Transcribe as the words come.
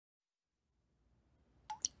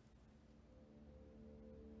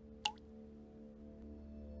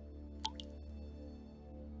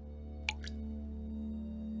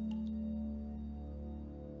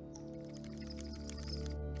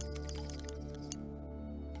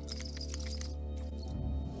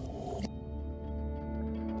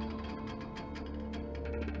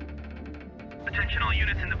Attention all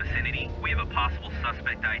units in the vicinity. We have a possible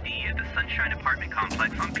suspect ID at the Sunshine Apartment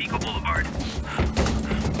Complex on Pico Boulevard.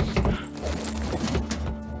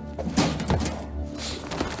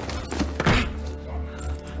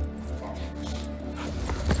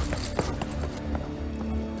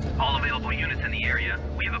 All available units in the area.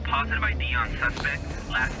 We have a positive ID on suspect.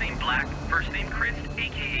 Last name Black, first name Chris,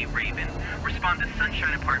 aka Raven. Respond to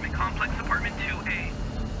Sunshine Apartment Complex, Apartment 2A.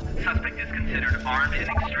 Suspect is considered armed and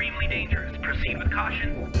extremely dangerous. Proceed with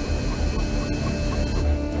caution.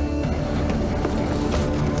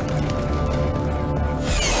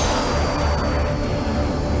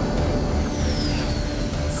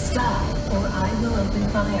 Stop, or I will open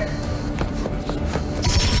fire.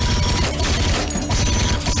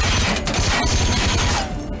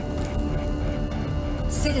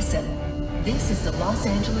 Citizen, this is the Los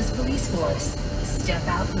Angeles Police Force. Step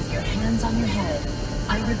out with your hands on your head.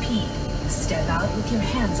 I repeat, step out with your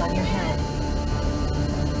hands on your head.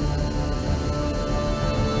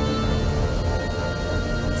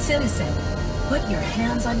 Citizen, put your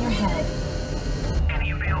hands on your head.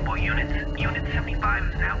 Any available units? Unit 75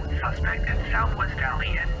 is now with suspect at Southwest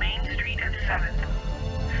Alley at Main Street at 7th.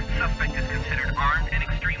 Suspect is considered armed and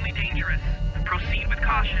extremely dangerous. Proceed with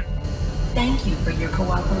caution. Thank you for your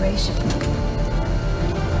cooperation.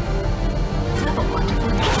 Have a wonderful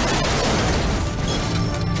day.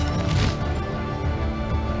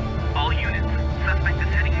 All units, suspect is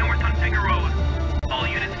heading north on Figueroa. All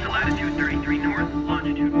units to latitude 33 north,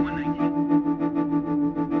 longitude 119.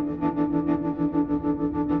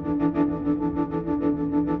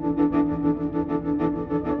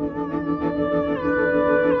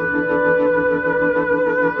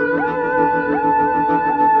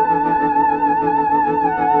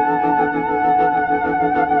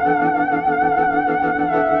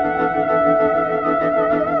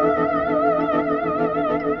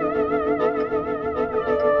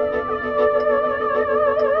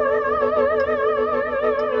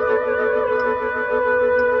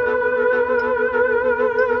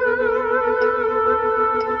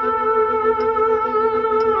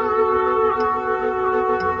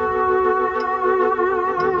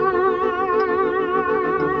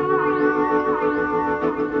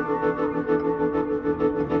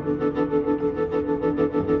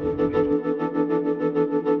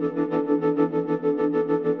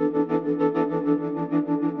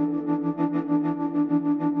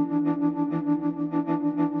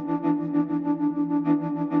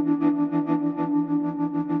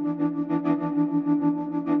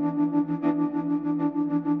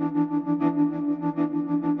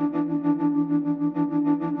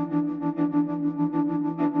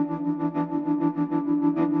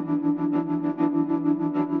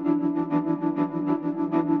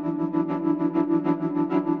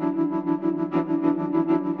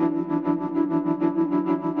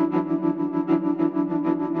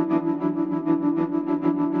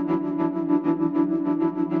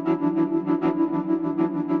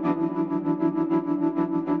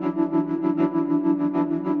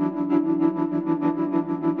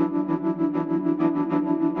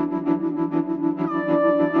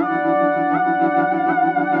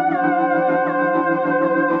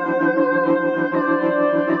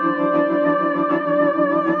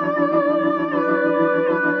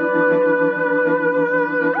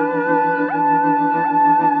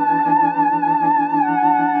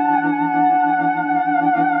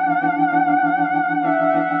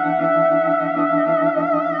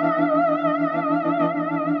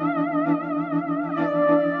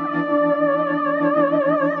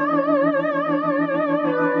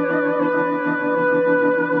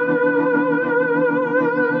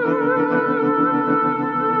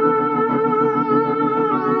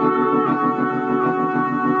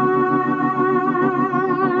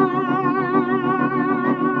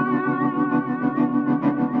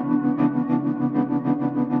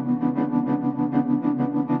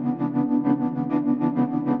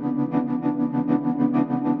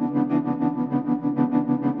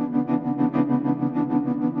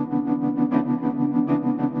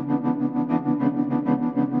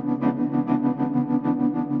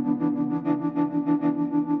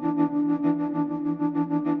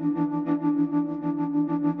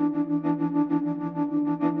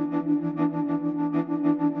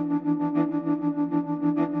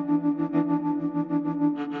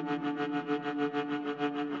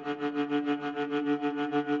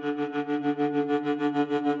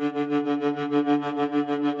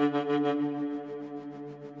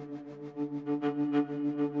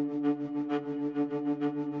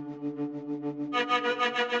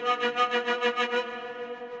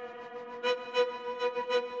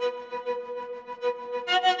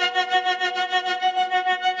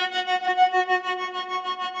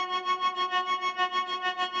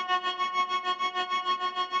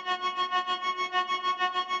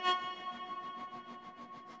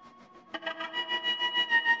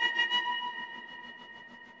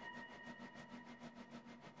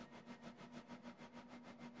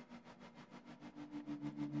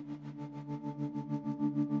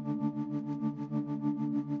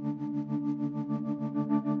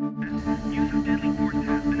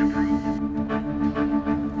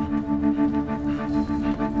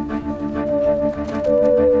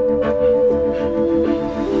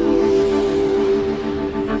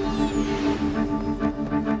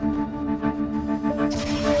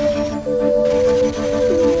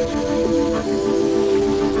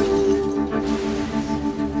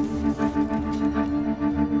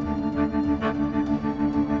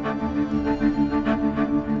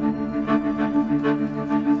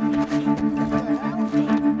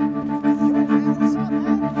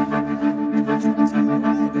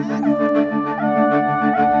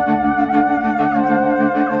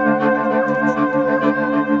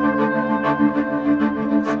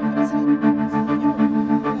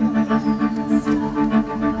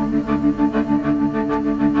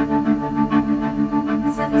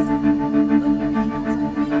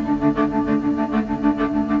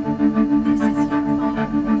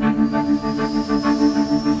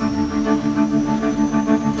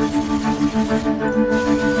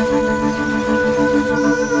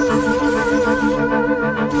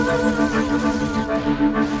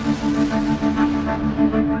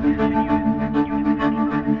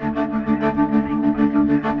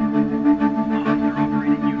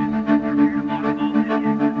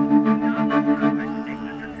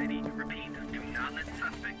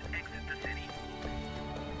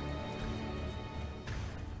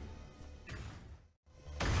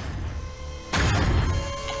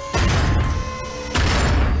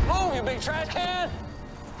 Trash can!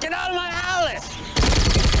 Get out of my alley!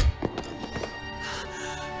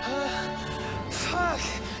 Fuck!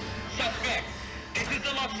 Suspect, this is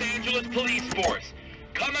the Los Angeles Police Force.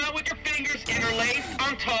 Come out with your fingers interlaced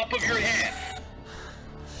on top of your head.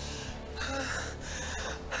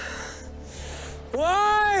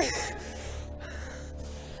 Why?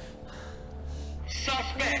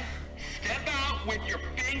 Suspect, step out with your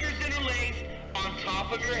fingers interlaced on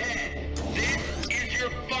top of your head. This is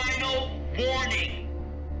your final warning.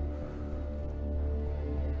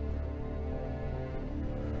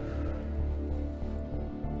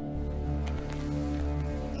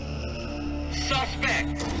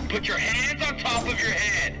 Suspect, put your hands on top of your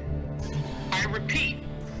head. I repeat,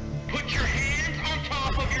 put your hands on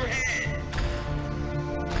top of your head.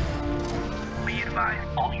 Be advised,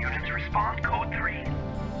 all units respond code 3.